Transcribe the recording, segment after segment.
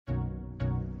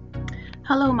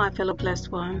Hello, my fellow blessed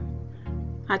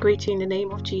one. I greet you in the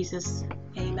name of Jesus.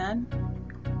 Amen.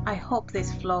 I hope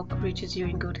this vlog reaches you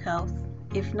in good health.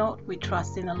 If not, we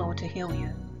trust in the Lord to heal you.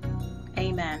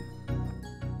 Amen.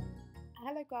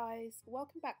 Hello guys,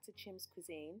 welcome back to Chim's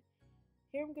Cuisine.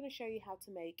 Here I'm going to show you how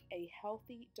to make a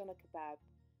healthy doner kebab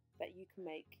that you can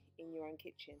make in your own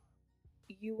kitchen.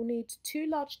 You will need 2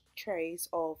 large trays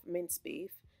of minced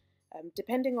beef.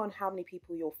 Depending on how many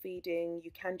people you're feeding,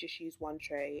 you can just use 1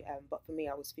 tray, but for me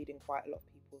I was feeding quite a lot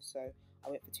of people, so I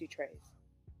went for 2 trays.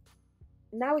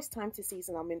 Now it's time to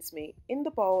season our mincemeat. In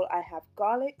the bowl I have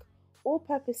garlic,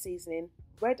 all-purpose seasoning,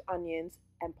 red onions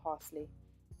and parsley.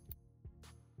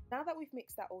 Now that we've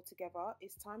mixed that all together,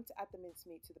 it's time to add the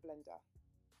mincemeat to the blender.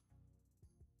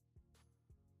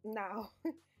 Now,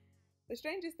 the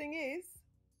strangest thing is,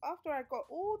 after I got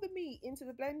all the meat into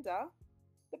the blender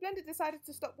decided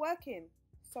to stop working.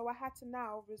 So I had to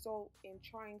now resort in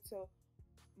trying to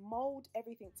mold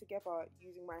everything together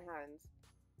using my hands.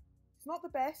 It's not the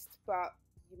best, but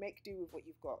you make do with what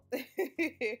you've got.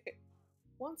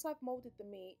 Once I've molded the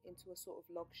meat into a sort of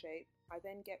log shape, I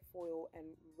then get foil and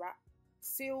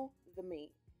seal the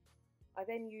meat. I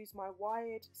then use my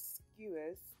wired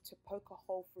skewers to poke a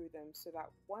hole through them so that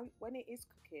when it is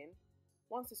cooking,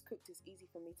 once it's cooked, it's easy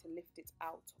for me to lift it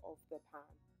out of the pan.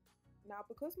 Now,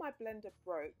 because my blender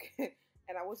broke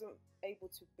and I wasn't able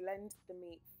to blend the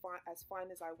meat as fine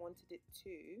as I wanted it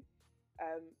to,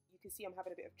 you can see I'm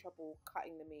having a bit of trouble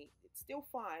cutting the meat. It's still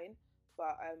fine,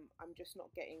 but I'm just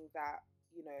not getting that,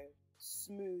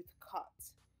 smooth cut,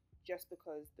 just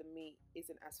because the meat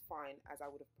isn't as fine as I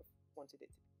would have wanted it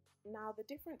to be. Now, the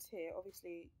difference here,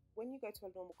 obviously, when you go to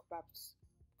a normal kebab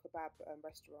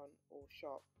restaurant or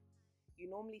shop, you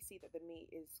normally see that the meat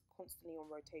is constantly on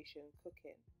rotation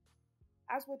cooking.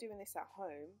 As we're doing this at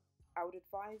home, I would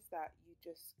advise that you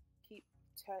just keep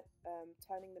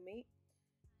turning the meat.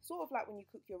 Sort of like when you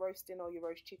cook your roasting or your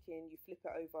roast chicken, you flip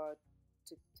it over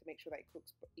to make sure that it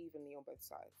cooks evenly on both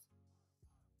sides.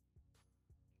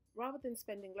 Rather than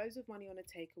spending loads of money on a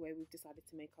takeaway, we've decided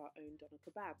to make our own doner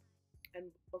kebab.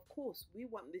 And of course, we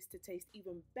want this to taste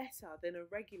even better than a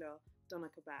regular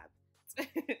doner kebab.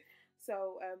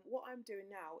 So what I'm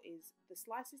doing now is the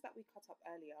slices that we cut up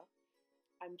earlier,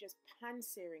 I'm just pan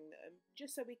searing them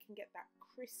just so we can get that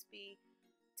crispy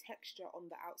texture on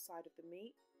the outside of the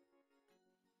meat.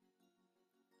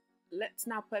 Let's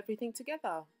now put everything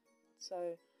together.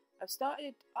 So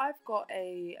I've got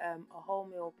a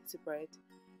wholemeal Pitta Bread.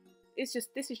 This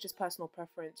is just personal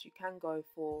preference. You can go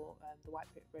for the white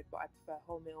Pitta Bread, but I prefer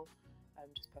wholemeal,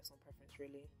 just personal preference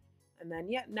really. And then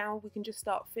now we can just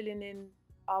start filling in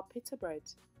our Pitta Bread.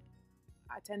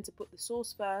 I tend to put the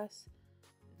sauce first,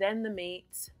 then the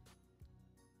meat.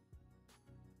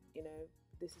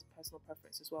 This is personal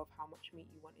preference as well of how much meat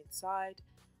you want inside.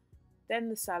 Then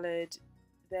the salad,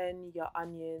 then your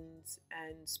onions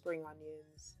and spring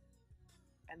onions,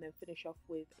 and then finish off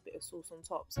with a bit of sauce on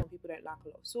top. Some people don't like a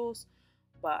lot of sauce,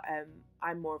 but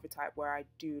I'm more of a type where I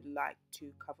do like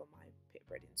to cover my Pitta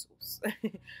Bread in sauce.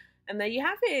 And there you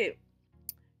have it,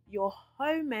 your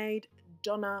homemade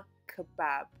doner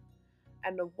kebab.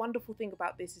 And the wonderful thing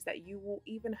about this is that you will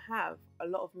even have a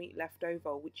lot of meat left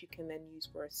over, which you can then use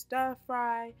for a stir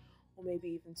fry or maybe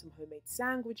even some homemade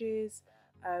sandwiches.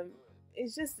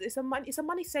 It's a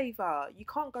money saver. You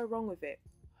can't go wrong with it.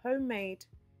 Homemade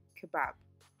kebab.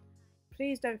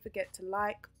 Please don't forget to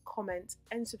like, comment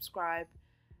and subscribe,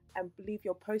 and leave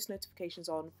your post notifications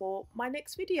on for my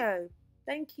next video.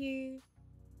 Thank you.